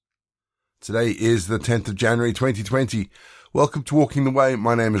Today is the 10th of January 2020. Welcome to Walking the Way.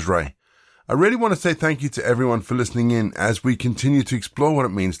 My name is Ray. I really want to say thank you to everyone for listening in as we continue to explore what it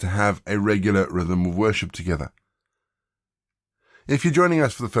means to have a regular rhythm of worship together. If you're joining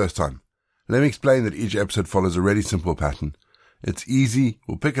us for the first time, let me explain that each episode follows a really simple pattern. It's easy,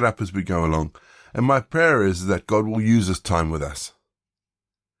 we'll pick it up as we go along, and my prayer is that God will use this time with us.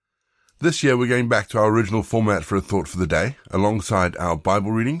 This year we're going back to our original format for a thought for the day, alongside our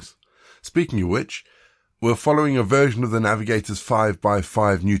Bible readings. Speaking of which, we're following a version of the Navigator's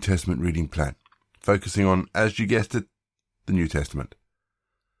 5x5 New Testament reading plan, focusing on, as you guessed it, the New Testament.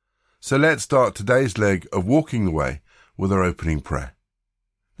 So let's start today's leg of Walking the Way with our opening prayer.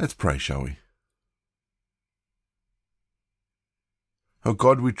 Let's pray, shall we? O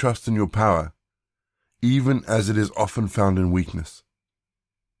God, we trust in your power, even as it is often found in weakness.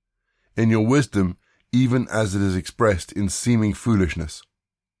 In your wisdom, even as it is expressed in seeming foolishness.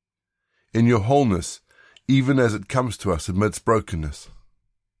 In your wholeness, even as it comes to us amidst brokenness.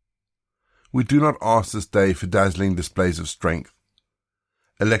 We do not ask this day for dazzling displays of strength,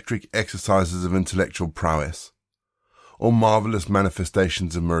 electric exercises of intellectual prowess, or marvelous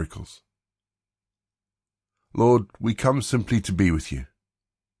manifestations of miracles. Lord, we come simply to be with you.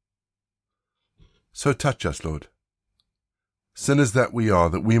 So touch us, Lord, sinners that we are,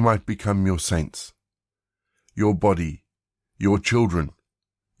 that we might become your saints, your body, your children,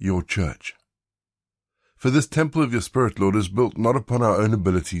 your church. For this temple of your Spirit, Lord, is built not upon our own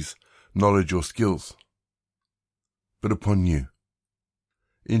abilities, knowledge, or skills, but upon you.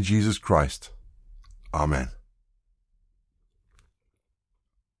 In Jesus Christ. Amen.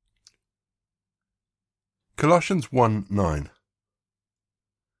 Colossians 1:9.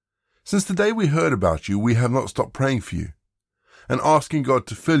 Since the day we heard about you, we have not stopped praying for you, and asking God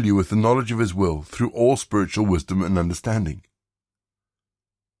to fill you with the knowledge of his will through all spiritual wisdom and understanding.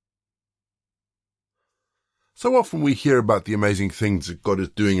 So often we hear about the amazing things that God is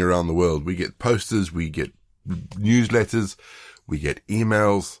doing around the world. We get posters, we get newsletters, we get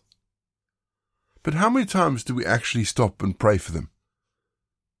emails. But how many times do we actually stop and pray for them?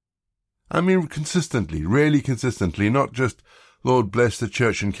 I mean, consistently, really consistently, not just, Lord, bless the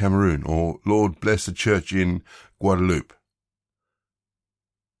church in Cameroon, or Lord, bless the church in Guadeloupe.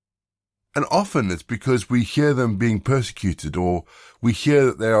 And often it's because we hear them being persecuted, or we hear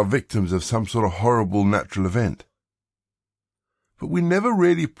that they are victims of some sort of horrible natural event. But we never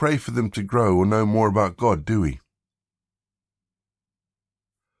really pray for them to grow or know more about God, do we?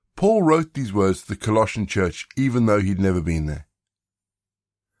 Paul wrote these words to the Colossian church even though he'd never been there.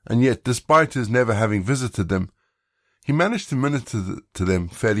 And yet, despite his never having visited them, he managed to minister to them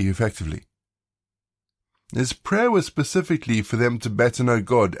fairly effectively. His prayer was specifically for them to better know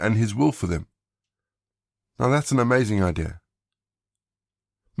God and his will for them. Now that's an amazing idea.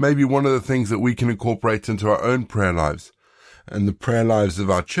 Maybe one of the things that we can incorporate into our own prayer lives and the prayer lives of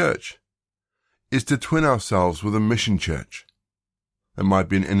our church is to twin ourselves with a mission church. It might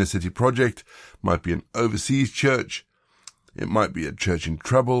be an inner city project, might be an overseas church, it might be a church in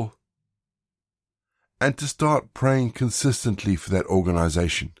trouble, and to start praying consistently for that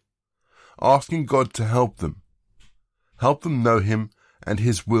organization. Asking God to help them know him and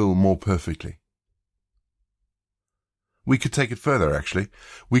his will more perfectly. We could take it further, actually.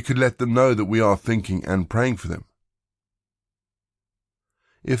 We could let them know that we are thinking and praying for them.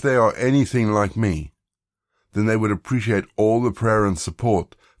 If they are anything like me, then they would appreciate all the prayer and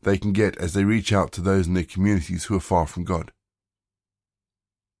support they can get as they reach out to those in their communities who are far from God.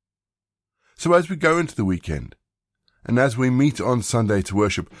 So as we go into the weekend, and as we meet on Sunday to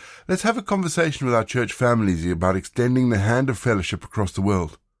worship, let's have a conversation with our church families about extending the hand of fellowship across the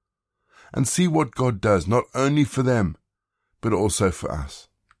world and see what God does, not only for them, but also for us.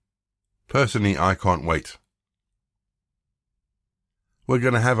 Personally, I can't wait. We're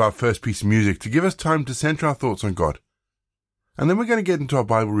going to have our first piece of music to give us time to center our thoughts on God. And then we're going to get into our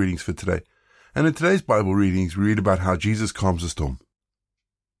Bible readings for today. And in today's Bible readings, we read about how Jesus calms a storm.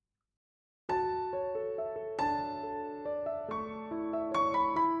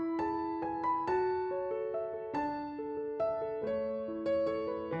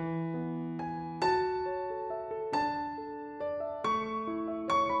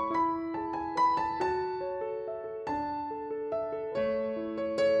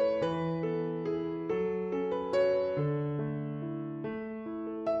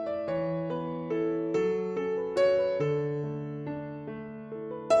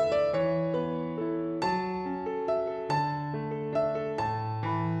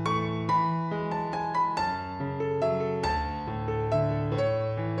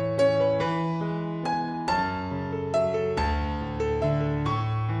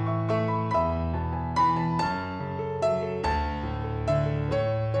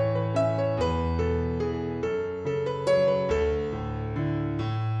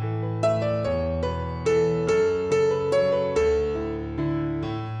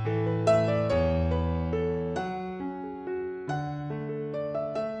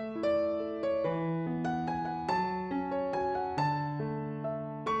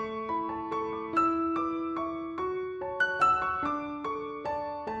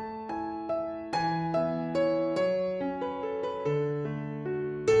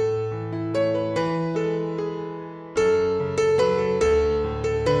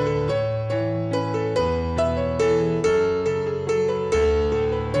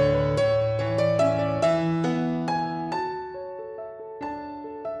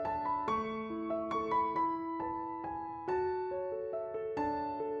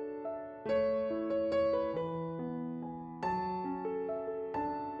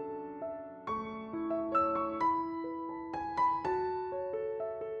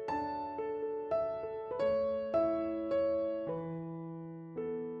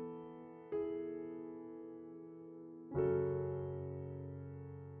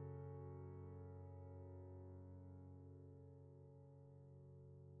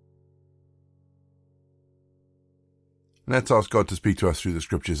 let's ask God to speak to us through the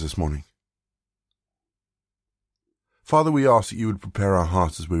scriptures this morning. Father, we ask that you would prepare our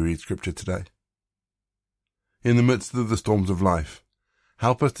hearts as we read scripture today. In the midst of the storms of life,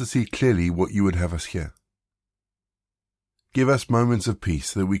 help us to see clearly what you would have us hear. Give us moments of peace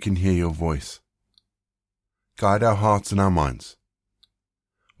so that we can hear your voice. Guide our hearts and our minds.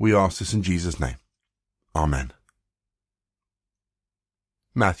 We ask this in Jesus' name. Amen.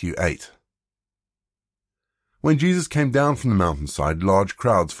 Matthew 8. When Jesus came down from the mountainside, large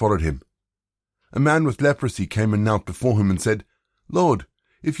crowds followed him. A man with leprosy came and knelt before him and said, "Lord,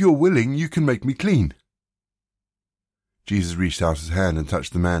 if you are willing, you can make me clean." Jesus reached out his hand and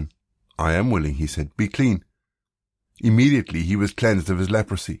touched the man. "I am willing," he said. "Be clean." Immediately he was cleansed of his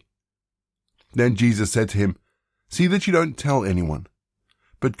leprosy. Then Jesus said to him, "See that you don't tell anyone,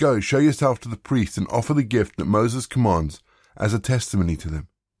 but go, show yourself to the priest and offer the gift that Moses commands as a testimony to them."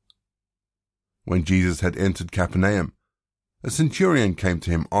 When Jesus had entered Capernaum, a centurion came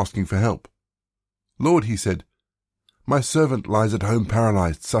to him asking for help. "Lord," he said, "my servant lies at home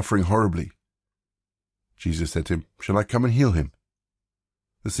paralyzed, suffering horribly." Jesus said to him, "Shall I come and heal him?"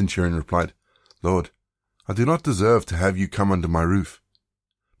 The centurion replied, "Lord, I do not deserve to have you come under my roof,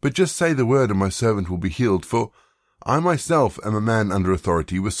 but just say the word and my servant will be healed, for I myself am a man under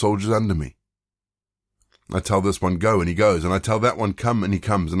authority with soldiers under me. I tell this one, go, and he goes, and I tell that one, come, and he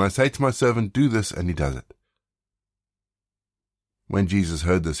comes, and I say to my servant, do this, and he does it." When Jesus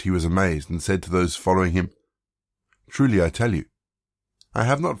heard this, he was amazed and said to those following him, "Truly I tell you, I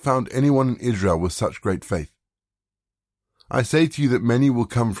have not found anyone in Israel with such great faith. I say to you that many will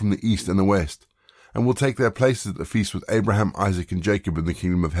come from the east and the west, and will take their places at the feast with Abraham, Isaac, and Jacob in the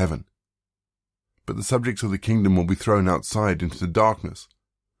kingdom of heaven. But the subjects of the kingdom will be thrown outside into the darkness,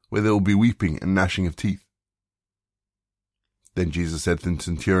 where there will be weeping and gnashing of teeth." Then Jesus said to the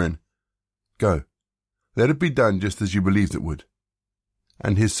centurion, "Go, let it be done just as you believed it would."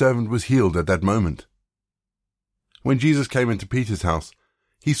 And his servant was healed at that moment. When Jesus came into Peter's house,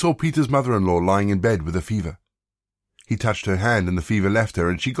 he saw Peter's mother-in-law lying in bed with a fever. He touched her hand, and the fever left her,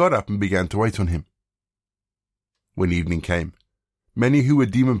 and she got up and began to wait on him. When evening came, many who were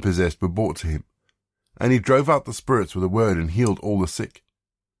demon-possessed were brought to him, and he drove out the spirits with a word and healed all the sick.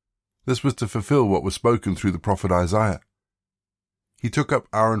 This was to fulfill what was spoken through the prophet Isaiah. He took up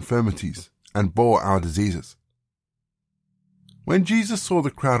our infirmities and bore our diseases. When Jesus saw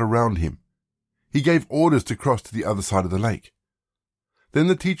the crowd around him, he gave orders to cross to the other side of the lake. Then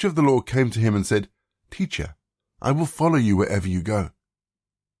the teacher of the law came to him and said, "Teacher, I will follow you wherever you go."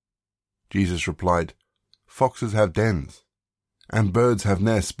 Jesus replied, "Foxes have dens, and birds have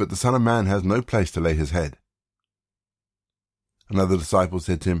nests, but the Son of Man has no place to lay his head." Another disciple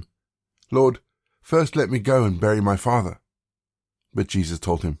said to him, "Lord, first let me go and bury my father." But Jesus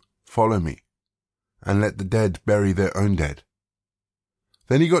told him, "Follow me, and let the dead bury their own dead."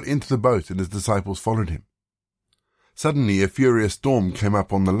 Then he got into the boat, and his disciples followed him. Suddenly a furious storm came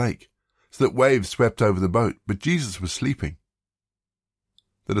up on the lake, so that waves swept over the boat, but Jesus was sleeping.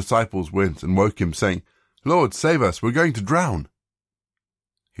 The disciples went and woke him, saying, "Lord, save us, we're going to drown."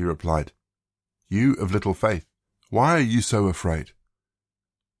 He replied, "You of little faith, why are you so afraid?"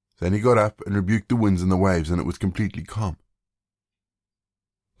 Then he got up and rebuked the winds and the waves, and it was completely calm.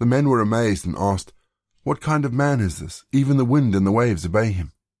 The men were amazed and asked, "What kind of man is this? Even the wind and the waves obey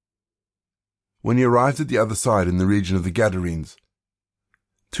him." When he arrived at the other side in the region of the Gadarenes,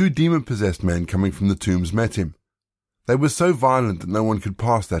 2 demon-possessed men coming from the tombs met him. They were so violent that no one could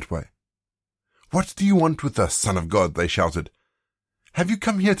pass that way. "What do you want with us, Son of God?" they shouted. "Have you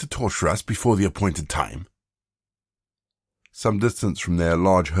come here to torture us before the appointed time?" Some distance from there, a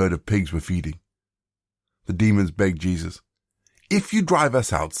large herd of pigs were feeding. The demons begged Jesus, "If you drive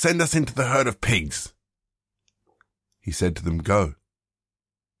us out, send us into the herd of pigs." He said to them, "Go."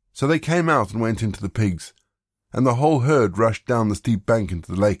 So they came out and went into the pigs, and the whole herd rushed down the steep bank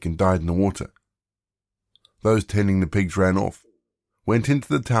into the lake and died in the water. Those tending the pigs ran off, went into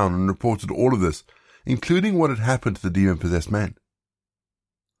the town and reported all of this, including what had happened to the demon-possessed man.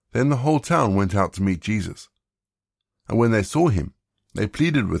 Then the whole town went out to meet Jesus, and when they saw him, they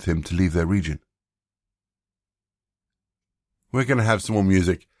pleaded with him to leave their region. We're going to have some more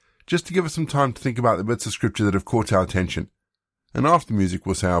music, just to give us some time to think about the bits of scripture that have caught our attention, and after music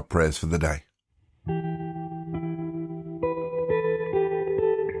we'll say our prayers for the day.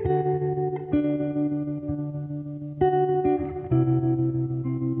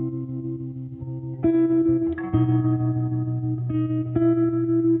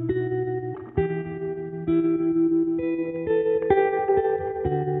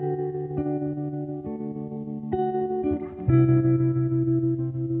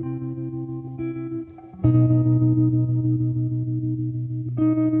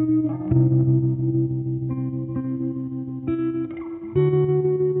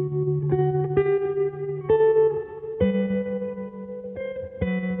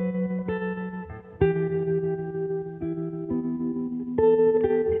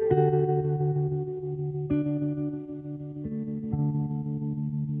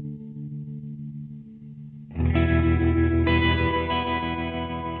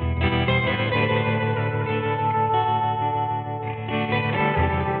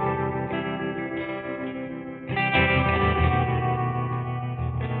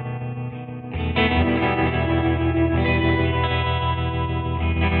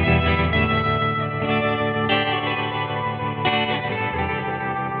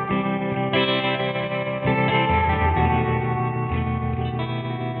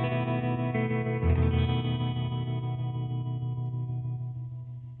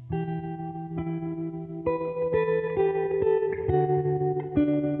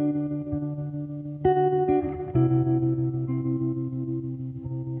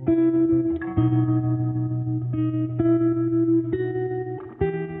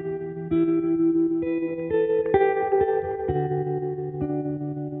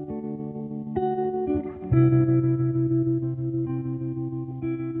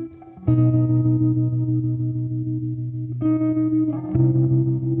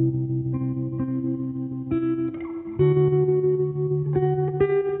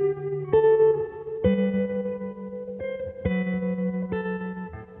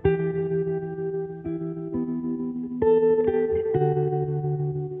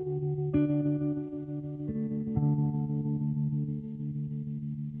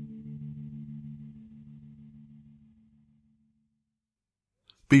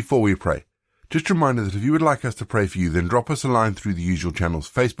 Before we pray, just a reminder that if you would like us to pray for you, then drop us a line through the usual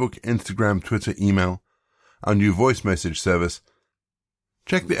channels: Facebook, Instagram, Twitter, email, our new voice message service.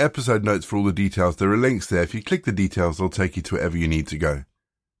 Check the episode notes for all the details. There are links there. If you click the details, they'll take you to wherever you need to go.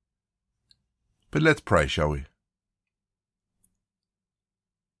 But let's pray, shall we?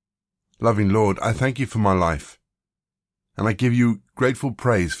 Loving Lord, I thank you for my life, and I give you grateful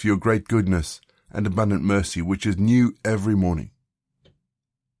praise for your great goodness and abundant mercy, which is new every morning.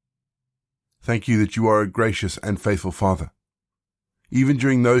 Thank you that you are a gracious and faithful Father, even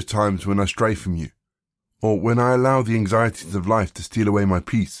during those times when I stray from you, or when I allow the anxieties of life to steal away my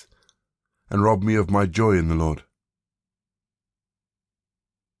peace and rob me of my joy in the Lord.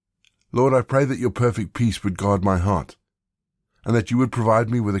 Lord, I pray that your perfect peace would guard my heart, and that you would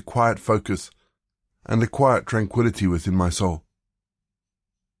provide me with a quiet focus and a quiet tranquility within my soul.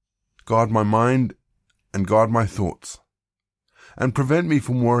 Guard my mind and guard my thoughts, and prevent me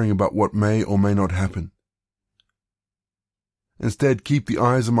from worrying about what may or may not happen. Instead, keep the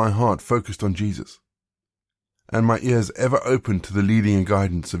eyes of my heart focused on Jesus, and my ears ever open to the leading and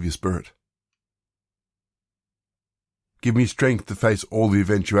guidance of your Spirit. Give me strength to face all the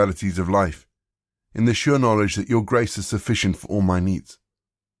eventualities of life, in the sure knowledge that your grace is sufficient for all my needs.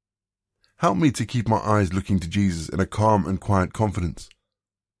 Help me to keep my eyes looking to Jesus in a calm and quiet confidence,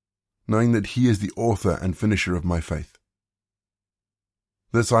 knowing that he is the author and finisher of my faith.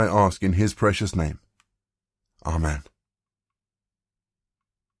 This I ask in his precious name. Amen.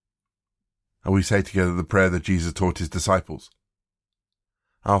 And we say together the prayer that Jesus taught his disciples.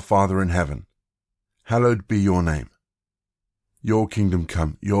 Our Father in heaven, hallowed be your name. Your kingdom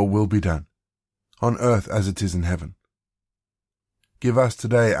come, your will be done, on earth as it is in heaven. Give us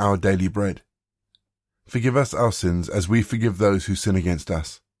today our daily bread. Forgive us our sins as we forgive those who sin against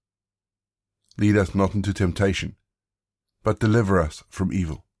us. Lead us not into temptation, but deliver us from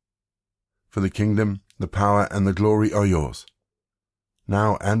evil. For the kingdom, the power, and the glory are yours,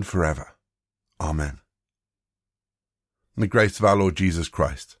 now and forever. Amen. And the grace of our Lord Jesus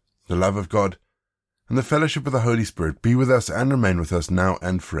Christ, the love of God, and the fellowship of the Holy Spirit be with us and remain with us now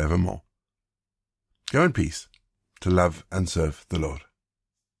and forevermore. Go in peace to love and serve the Lord.